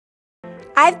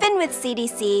I've been with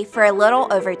CDC for a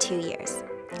little over 2 years.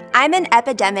 I'm an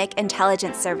Epidemic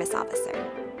Intelligence Service officer,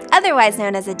 otherwise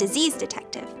known as a disease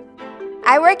detective.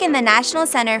 I work in the National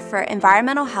Center for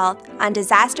Environmental Health on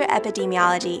disaster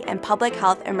epidemiology and public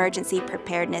health emergency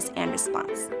preparedness and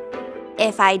response.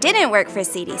 If I didn't work for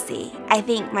CDC, I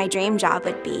think my dream job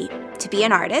would be to be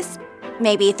an artist,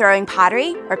 maybe throwing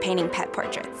pottery or painting pet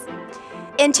portraits.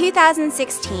 In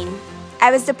 2016, I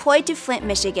was deployed to Flint,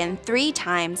 Michigan 3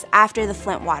 times after the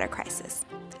Flint water crisis.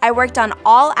 I worked on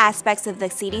all aspects of the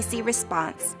CDC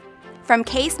response, from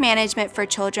case management for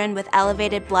children with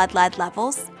elevated blood lead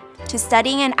levels, to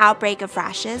studying an outbreak of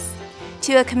rashes,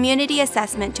 to a community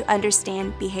assessment to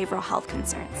understand behavioral health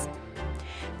concerns.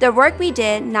 The work we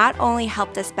did not only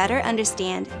helped us better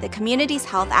understand the community's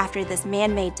health after this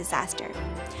man-made disaster,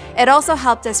 it also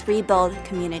helped us rebuild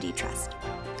community trust.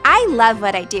 I love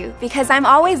what I do because I'm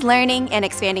always learning and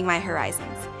expanding my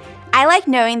horizons. I like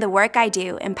knowing the work I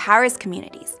do empowers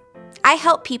communities. I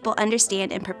help people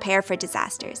understand and prepare for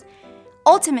disasters,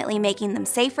 ultimately making them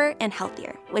safer and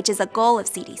healthier, which is a goal of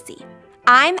CDC.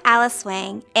 I'm Alice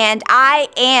Wang, and I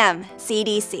am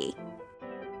CDC.